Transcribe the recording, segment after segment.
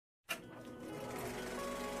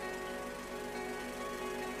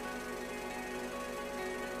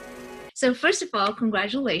So first of all,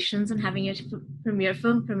 congratulations on having your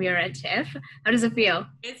film premiere at TIFF. How does it feel?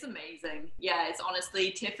 It's amazing. Yeah, it's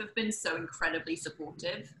honestly, TIFF have been so incredibly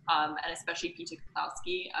supportive, and especially Peter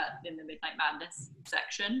Kapowski in the Midnight Madness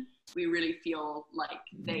section. We really feel like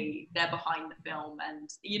they're behind the film, and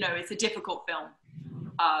it's a difficult film,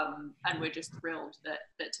 and we're just thrilled that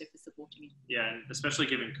TIFF is supporting it. Yeah, and especially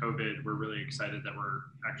given COVID, we're really excited that we're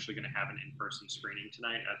actually going to have an in-person screening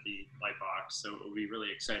tonight at the Lightbox. So it will be really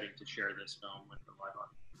exciting to share this film with the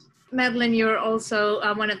Lightbox. Madeline, you're also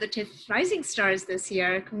one of the TIFF Rising Stars this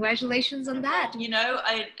year. Congratulations on that.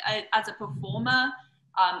 I as a performer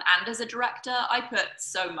and as a director, I put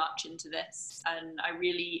so much into this, and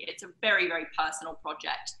it's a very, very personal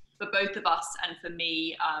project for both of us and for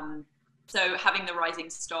me. So having the Rising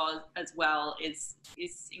Star as well is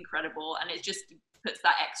incredible, and it just puts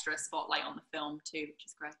that extra spotlight on the film too, which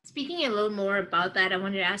is great. Speaking a little more about that, I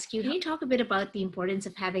wanted to ask you, can you talk a bit about the importance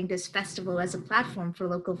of having this festival as a platform for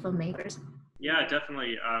local filmmakers? Yeah,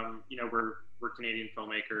 definitely. We're Canadian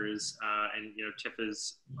filmmakers, and TIFF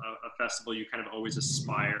is a festival you kind of always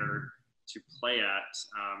aspire to play at,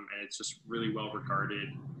 and it's just really well regarded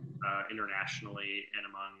internationally and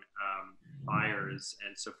among buyers.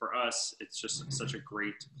 And so for us, it's just such a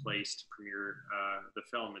great place to premiere the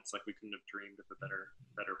film. It's like we couldn't have dreamed of a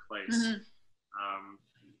better place. Mm-hmm.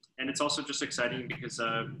 And it's also just exciting because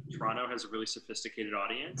Toronto has a really sophisticated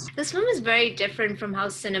audience. This film is very different from how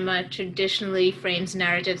cinema traditionally frames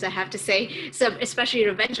narratives, I have to say, so especially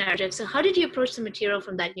revenge narratives. So how did you approach the material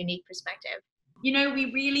from that unique perspective?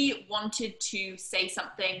 We really wanted to say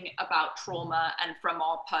something about trauma and from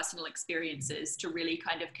our personal experiences to really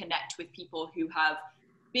kind of connect with people who have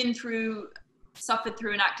suffered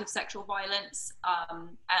through an act of sexual violence,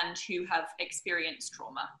 and who have experienced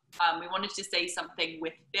trauma. We wanted to say something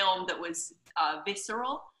with film that was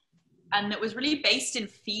visceral and that was really based in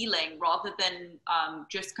feeling rather than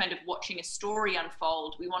just kind of watching a story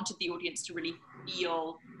unfold. We wanted the audience to really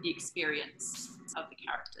feel the experience of the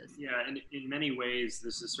characters. Yeah, and in many ways,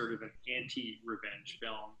 this is sort of an anti-revenge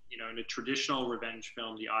film. In a traditional revenge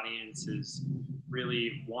film, the audience is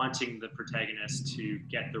really wanting the protagonist to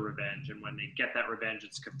get the revenge, and when they get that revenge,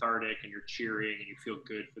 it's cathartic, and you're cheering, and you feel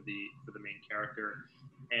good for the main character.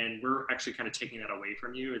 And we're actually kind of taking that away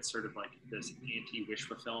from you. It's sort of like this anti-wish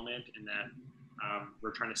fulfillment in that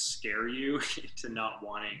we're trying to scare you into not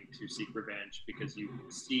wanting to seek revenge because you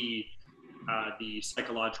see the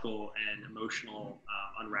psychological and emotional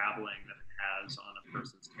unraveling that it has on a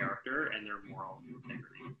person's character and their moral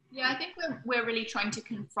integrity. Yeah, I think we're really trying to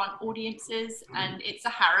confront audiences, and it's a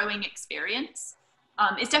harrowing experience.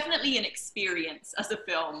 It's definitely an experience as a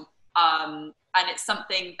film, and it's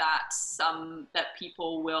something that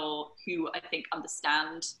people who I think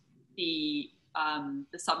understand the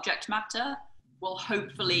subject matter will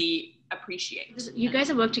hopefully appreciate. You guys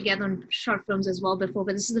have worked together on short films as well before,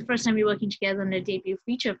 but this is the first time you're working together on a debut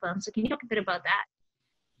feature film. So can you talk a bit about that?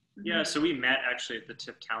 Yeah, so we met actually at the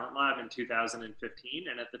TIFF Talent Lab in 2015,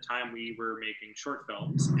 and at the time we were making short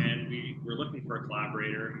films, and we were looking for a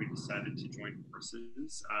collaborator, and we decided to join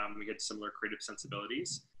forces. We had similar creative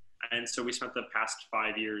sensibilities, and so we spent the past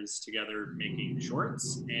 5 years together making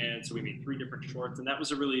shorts, and so we made 3 different shorts, and that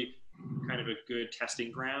was a really kind of a good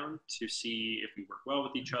testing ground to see if we work well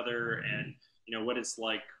with each other and what it's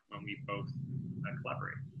like when we both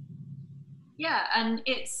collaborate. Yeah, and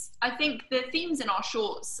I think the themes in our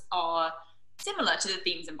shorts are similar to the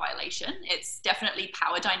themes in Violation. It's definitely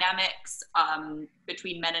power dynamics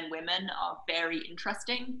between men and women are very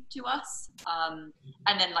interesting to us.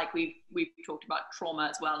 And then like we've talked about trauma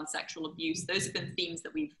as well and sexual abuse. Those have been themes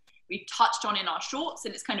that we've touched on in our shorts,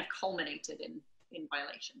 and it's kind of culminated in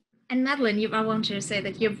Violation. And Madeline, I want to say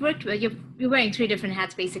that you're wearing 3 different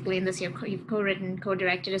hats basically in this. You've co-written,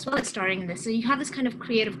 co-directed, as well as starring in this. So you have this kind of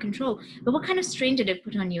creative control. But what kind of strain did it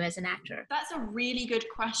put on you as an actor? That's a really good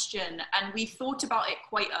question. And we thought about it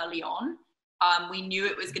quite early on. We knew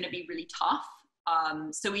it was going to be really tough.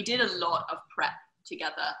 So we did a lot of prep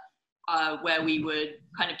together, where we would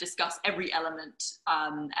kind of discuss every element.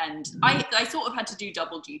 And I sort of had to do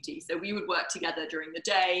double duty. So we would work together during the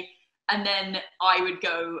day, and then I would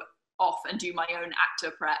go off and do my own actor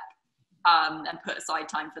prep and put aside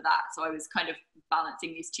time for that. So I was kind of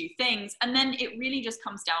balancing these 2 things. And then it really just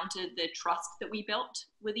comes down to the trust that we built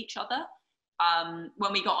with each other.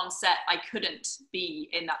 When we got on set, I couldn't be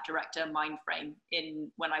in that director mind frame.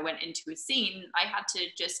 When I went into a scene, I had to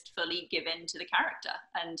just fully give in to the character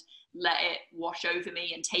and let it wash over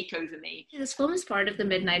me and take over me. This film is part of the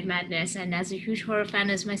Midnight Madness, and as a huge horror fan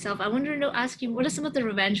as myself, I wanted to ask you, what are some of the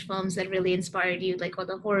revenge films that really inspired you, like, or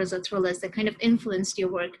the horrors or thrillers that kind of influenced your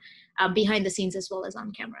work behind the scenes as well as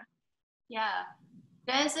on camera? Yeah,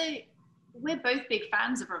 we're both big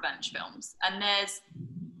fans of revenge films, and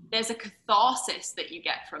there's a catharsis that you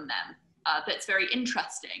get from them that's very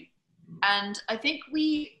interesting. And I think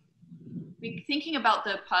we thinking about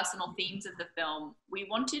the personal themes of the film, we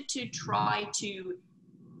wanted to try to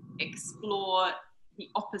explore the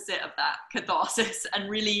opposite of that catharsis and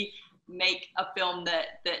really make a film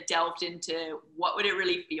that delved into what would it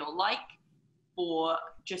really feel like for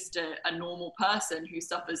just a normal person who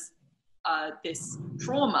suffers this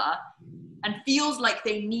trauma and feels like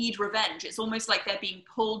they need revenge. It's almost like they're being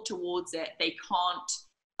pulled towards it. They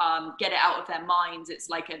can't get it out of their minds. It's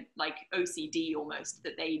like OCD almost,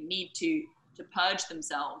 that they need to purge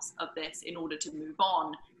themselves of this in order to move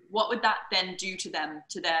on. What would that then do to them,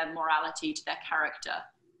 to their morality, to their character?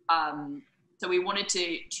 So we wanted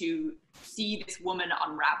to see this woman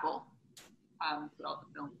unravel throughout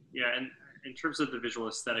the film. Yeah, and in terms of the visual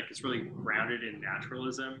aesthetic, it's really grounded in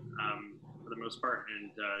naturalism for the most part.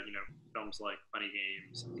 And films like Funny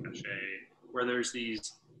Games and Cachet, where there's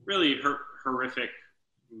these really horrific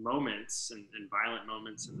moments and violent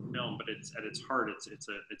moments in the film, but it's at its heart, it's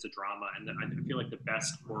a drama. And I feel like the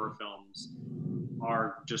best horror films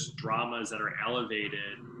are just dramas that are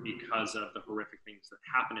elevated because of the horrific things that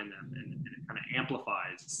happen in them, and it kind of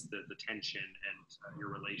amplifies the tension and your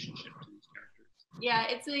relationship to these characters. Yeah,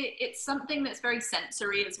 it's something that's very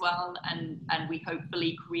sensory as well, and we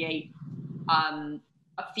hopefully create a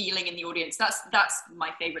feeling in the audience. That's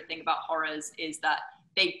my favorite thing about horrors, is that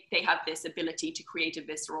they have this ability to create a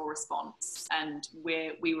visceral response, and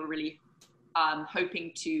we were really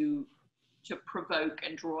hoping to provoke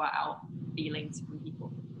and draw out feelings from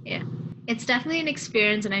people. Yeah, it's definitely an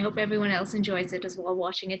experience, and I hope everyone else enjoys it as well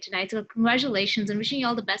watching it tonight. So congratulations, and wishing you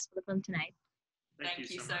all the best for the film tonight. Thank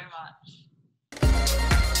you so much.